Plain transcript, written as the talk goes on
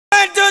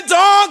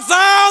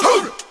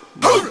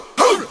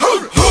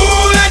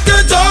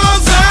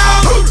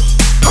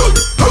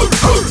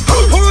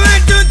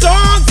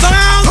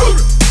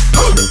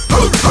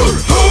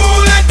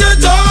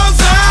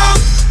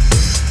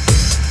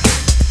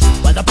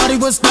it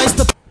was nice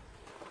to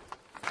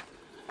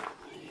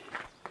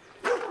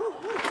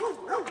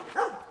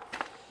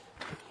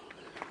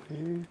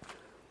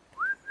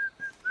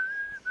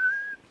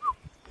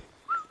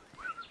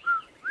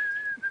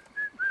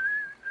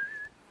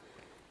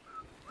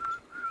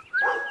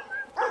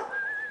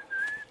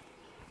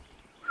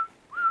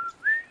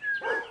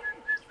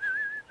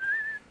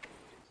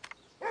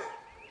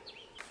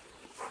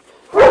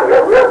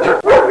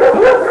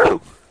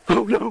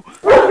Oh no!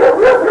 No!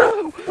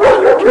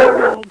 Not a killer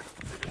dog!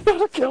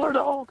 Not a killer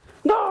dog!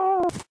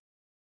 No!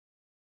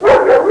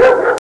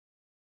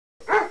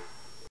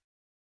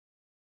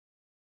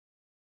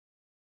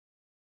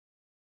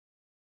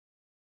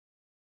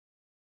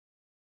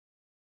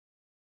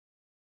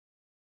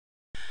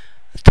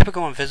 The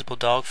typical invisible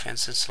dog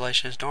fence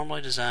installation is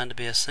normally designed to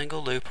be a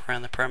single loop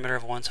around the perimeter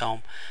of one's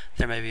home.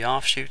 There may be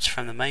offshoots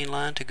from the main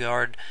line to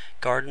guard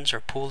gardens or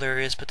pool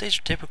areas, but these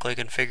are typically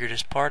configured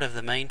as part of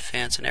the main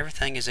fence and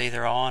everything is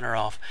either on or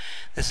off.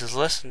 This is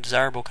less than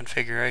desirable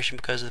configuration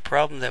because of the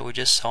problem that we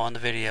just saw in the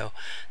video.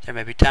 There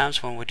may be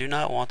times when we do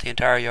not want the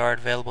entire yard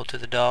available to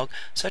the dog,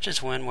 such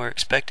as when we're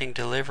expecting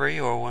delivery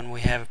or when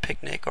we have a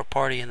picnic or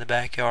party in the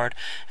backyard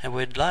and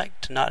we'd like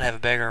to not have a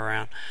beggar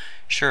around.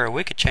 Sure,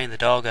 we could chain the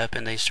dog up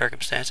in these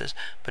circumstances,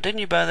 but didn't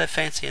you buy that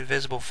fancy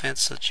invisible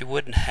fence so that you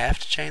wouldn't have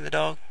to chain the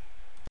dog?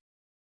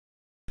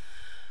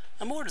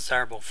 A more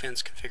desirable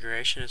fence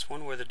configuration is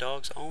one where the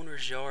dog's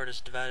owner's yard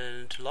is divided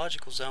into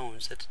logical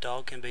zones that the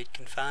dog can be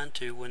confined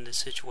to when the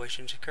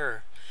situations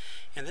occur.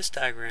 In this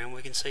diagram,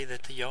 we can see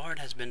that the yard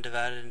has been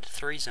divided into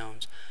 3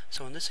 zones.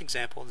 So in this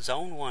example,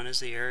 Zone 1 is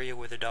the area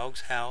where the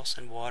dog's house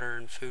and water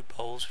and food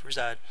bowls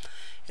reside.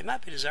 It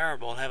might be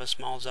desirable to have a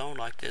small zone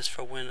like this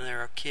for when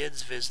there are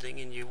kids visiting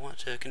and you want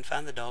to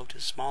confine the dog to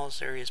the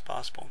smallest area as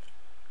possible.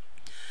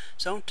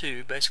 Zone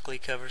 2 basically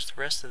covers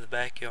the rest of the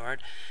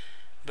backyard,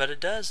 but it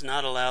does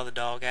not allow the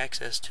dog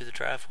access to the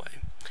driveway.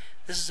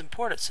 This is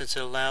important since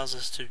it allows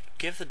us to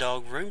give the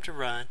dog room to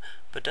run,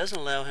 but doesn't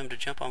allow him to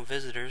jump on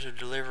visitors or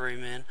delivery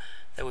men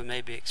that we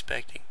may be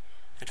expecting.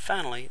 And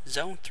finally,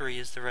 Zone 3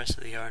 is the rest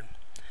of the yard.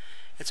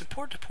 It's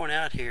important to point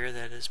out here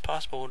that it is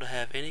possible to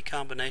have any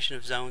combination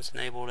of zones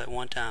enabled at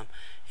one time.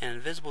 In an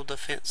invisible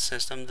defense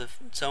system, the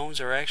zones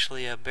are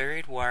actually a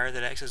buried wire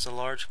that acts as a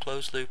large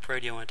closed-loop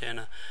radio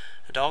antenna.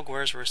 A dog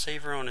wears a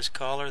receiver on his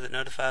collar that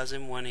notifies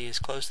him when he is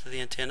close to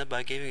the antenna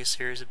by giving a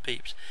series of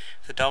beeps.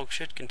 If the dog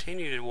should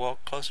continue to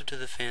walk closer to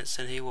the fence,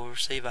 then he will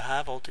receive a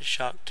high-voltage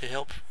shock to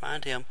help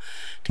remind him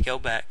to go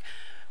back.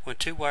 When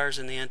 2 wires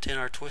in the antenna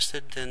are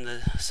twisted, then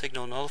the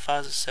signal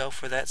nullifies itself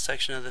for that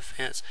section of the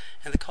fence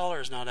and the collar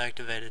is not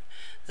activated.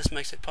 This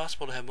makes it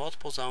possible to have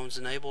multiple zones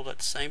enabled at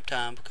the same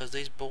time because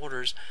these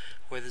borders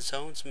where the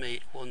zones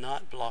meet will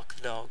not block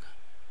the dog.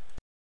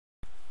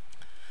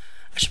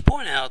 I should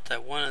point out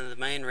that one of the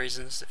main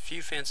reasons that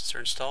few fences are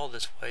installed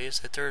this way is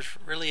that there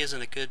really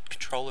isn't a good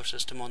controller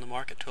system on the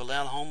market to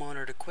allow the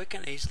homeowner to quick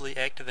and easily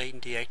activate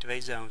and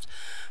deactivate zones.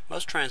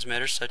 Most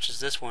transmitters, such as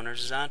this one, are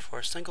designed for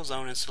a single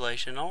zone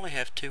installation and only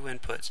have 2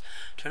 inputs.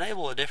 To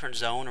enable a different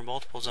zone or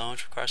multiple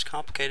zones requires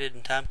complicated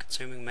and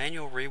time-consuming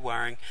manual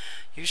rewiring,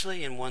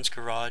 usually in one's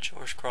garage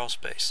or crawl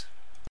space.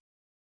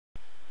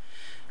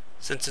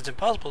 Since it's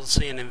impossible to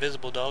see an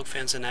invisible dog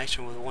fence in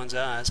action with one's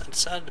eyes, I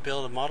decided to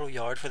build a model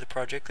yard for the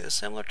project that is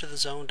similar to the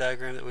zone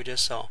diagram that we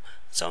just saw.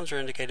 The zones are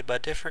indicated by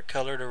different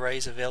colored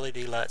arrays of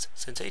LED lights.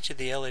 Since each of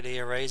the LED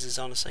arrays is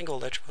on a single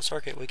electrical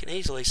circuit, we can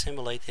easily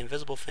simulate the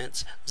invisible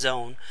fence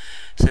zone,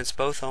 since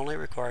both only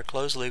require a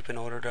closed loop in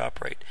order to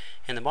operate.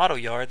 In the model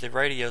yard, the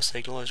radio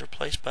signal is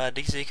replaced by a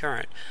DC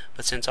current,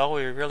 but since all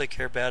we really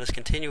care about is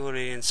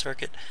continuity in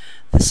circuit,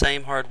 the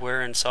same hardware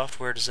and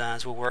software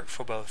designs will work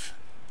for both.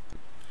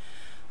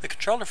 The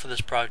controller for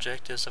this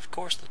project is, of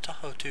course, the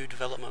Tahoe-II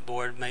development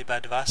board made by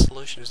Device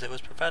Solutions that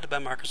was provided by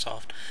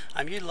Microsoft.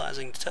 I'm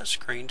utilizing the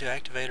touchscreen to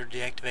activate or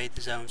deactivate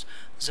the zones.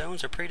 The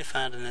zones are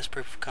predefined in this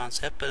proof of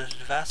concept, but if the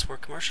device were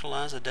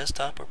commercialized, a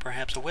desktop or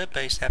perhaps a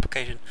web-based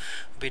application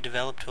would be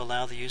developed to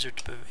allow the user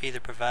to either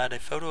provide a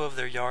photo of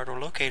their yard or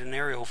locate an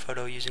aerial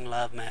photo using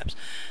live maps.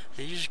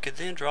 The user could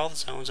then draw the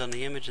zones on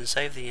the image and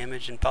save the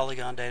image and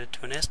polygon data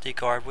to an SD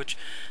card, which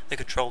the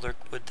controller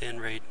would then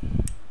read.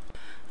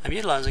 I'm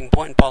utilizing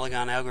point and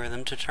polygon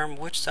algorithm to determine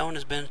which zone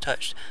has been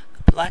touched.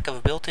 The lack of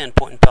a built-in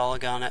point and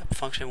polygon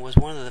function was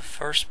one of the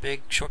first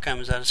big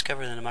shortcomings I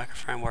discovered in the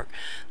microframework.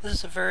 This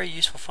is a very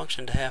useful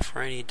function to have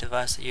for any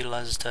device that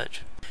utilizes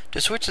touch. To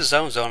switch the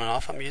zones on and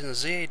off, I'm using the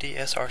ZAD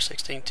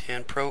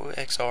SR1610 Pro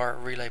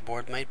XR relay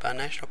board made by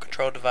National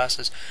Control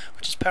Devices,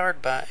 which is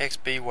powered by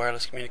XB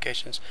Wireless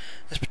Communications.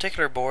 This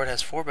particular board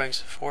has 4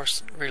 banks of 4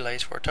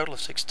 relays for a total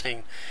of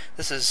 16.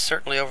 This is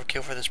certainly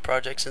overkill for this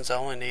project since I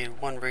only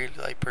need 1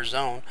 relay per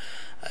zone.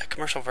 A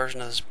commercial version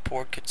of this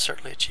board could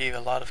certainly achieve a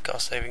lot of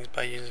cost savings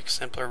by using a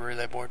simpler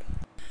relay board.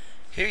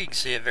 Here you can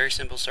see a very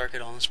simple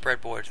circuit on the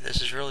spreadboard.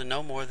 This is really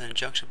no more than a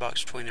junction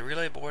box between the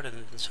relay board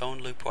and the zone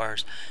loop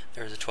wires.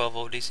 There is a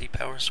 12-volt DC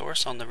power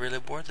source on the relay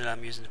board that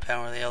I'm using to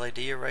power the LED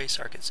array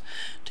circuits.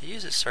 To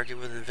use this circuit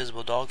with an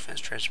invisible dog fence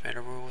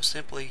transmitter, we will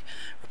simply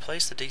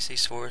replace the DC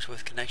source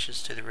with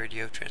connections to the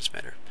radio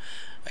transmitter.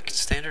 A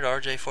standard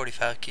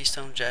RJ45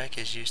 keystone jack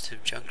is used to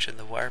junction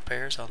the wire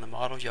pairs on the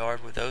model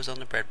yard with those on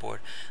the breadboard.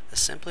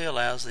 This simply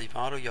allows the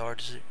model yard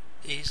to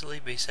easily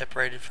be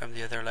separated from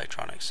the other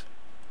electronics.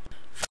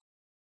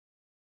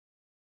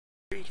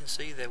 Here you can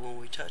see that when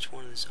we touch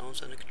one of the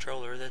zones on the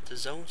controller that the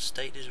zone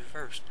state is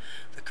reversed.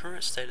 The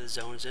current state of the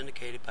zone is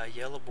indicated by a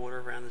yellow border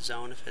around the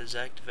zone if it is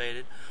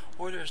activated,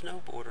 or there is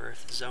no border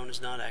if the zone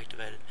is not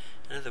activated.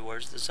 In other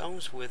words, the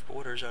zones with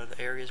borders are the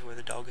areas where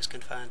the dog is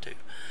confined to.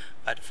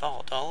 By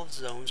default, all of the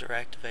zones are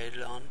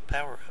activated on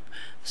power up.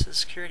 This is a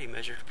security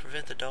measure to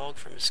prevent the dog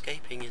from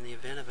escaping in the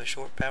event of a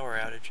short power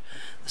outage.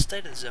 The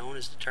state of the zone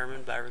is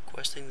determined by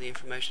requesting the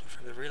information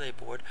from the relay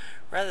board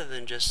rather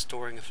than just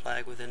storing a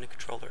flag within the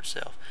controller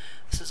itself.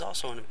 This is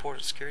also an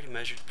important security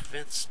measure to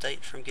prevent the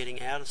state from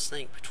getting out of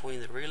sync between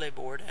the relay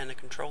board and the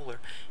controller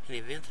in the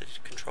event that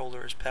the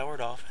controller is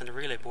powered off and the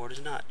relay board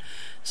is not.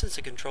 Since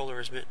the controller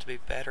is meant to be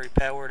battery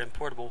powered and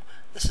portable,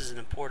 this is an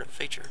important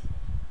feature.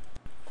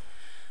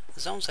 The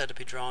zones had to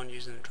be drawn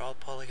using the draw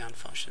polygon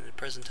function in the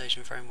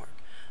presentation framework.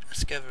 I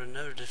discovered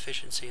another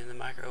deficiency in the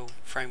micro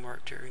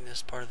framework during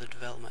this part of the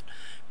development.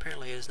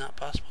 Apparently it is not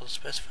possible to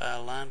specify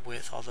a line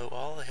width, although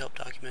all the help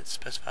documents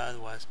specify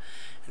otherwise.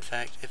 In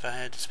fact, if I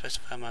had to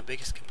specify my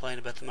biggest complaint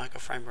about the micro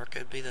framework, it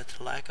would be the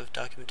lack of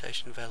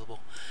documentation available.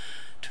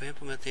 To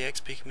implement the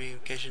XP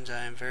communications,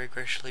 I am very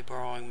graciously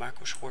borrowing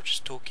Michael Schwartz's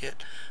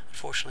toolkit.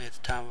 Unfortunately, at the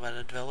time of my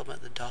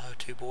development, the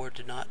Tahoe-II board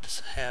did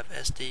not have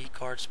SD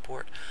card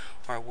support,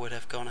 or I would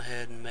have gone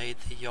ahead and made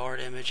the yard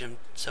image and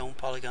zone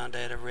polygon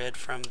data read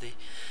from the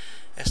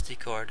SD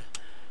card.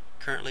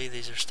 Currently,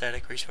 these are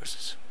static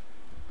resources.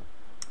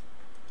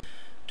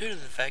 Due to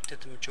the fact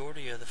that the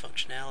majority of the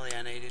functionality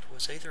I needed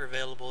was either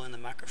available in the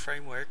micro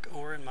framework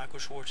or in Michael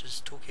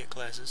Schwartz's toolkit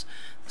classes,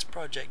 this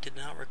project did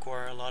not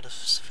require a lot of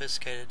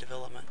sophisticated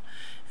development.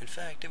 In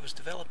fact, it was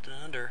developed in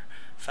under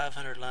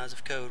 500 lines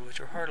of code, which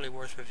are hardly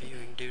worth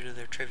reviewing due to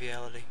their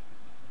triviality.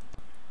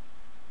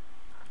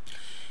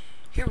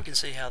 Here we can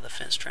see how the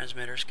fence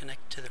transmitter is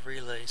connected to the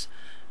relays.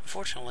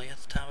 Unfortunately, at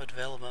the time of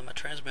development, my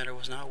transmitter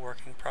was not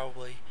working,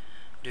 probably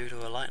due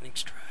to a lightning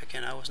strike,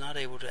 and I was not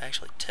able to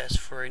actually test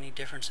for any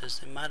differences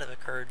that might have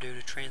occurred due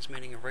to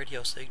transmitting a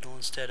radio signal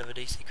instead of a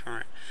DC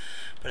current.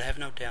 But I have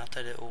no doubt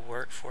that it will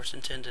work for its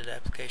intended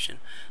application.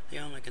 The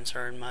only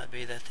concern might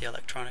be that the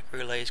electronic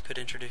relays could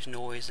introduce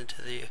noise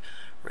into the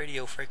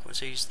radio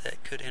frequencies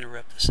that could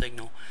interrupt the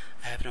signal.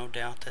 I have no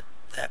doubt that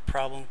that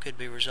problem could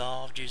be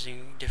resolved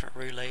using different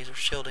relays or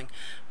shielding,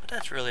 but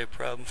that's really a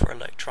problem for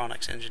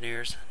electronics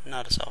engineers,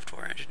 not a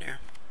software engineer.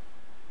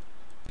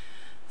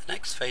 The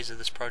next phase of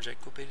this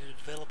project will be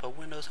to develop a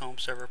Windows Home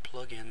Server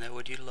plugin that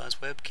would utilize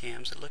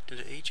webcams that looked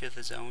into each of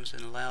the zones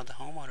and allow the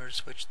homeowner to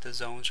switch the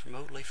zones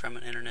remotely from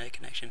an internet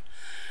connection.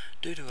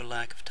 Due to a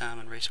lack of time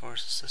and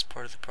resources, this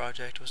part of the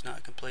project was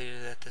not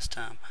completed at this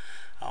time.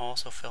 I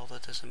also felt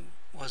that this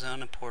was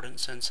unimportant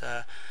since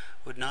I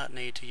would not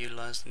need to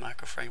utilize the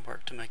micro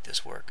framework to make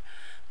this work.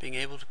 Being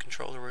able to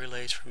control the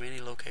relays from any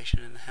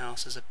location in the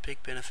house is a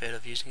big benefit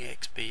of using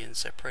XP and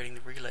separating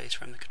the relays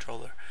from the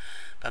controller.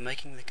 By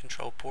making the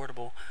control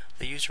portable,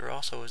 the user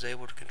also is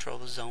able to control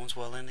the zones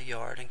while in the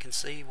yard and can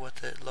see what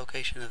the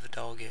location of the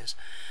dog is.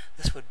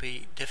 This would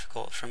be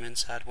difficult from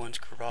inside one's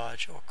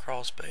garage or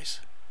crawl space.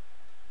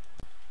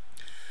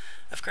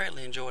 I've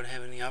greatly enjoyed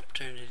having the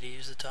opportunity to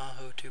use the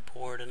Tahoe-II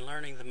board and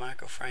learning the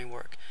micro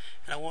framework,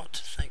 and I want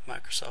to thank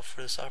Microsoft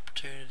for this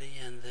opportunity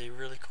and the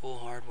really cool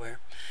hardware.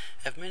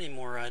 I have many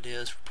more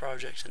ideas for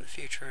projects in the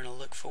future, and I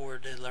look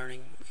forward to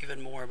learning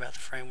even more about the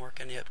framework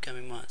in the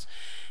upcoming months.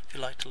 If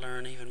you'd like to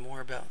learn even more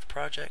about the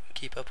project and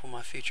keep up on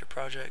my future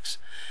projects,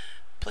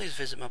 please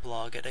visit my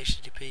blog at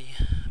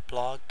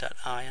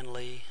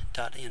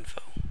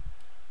http://blog.ianlee.info.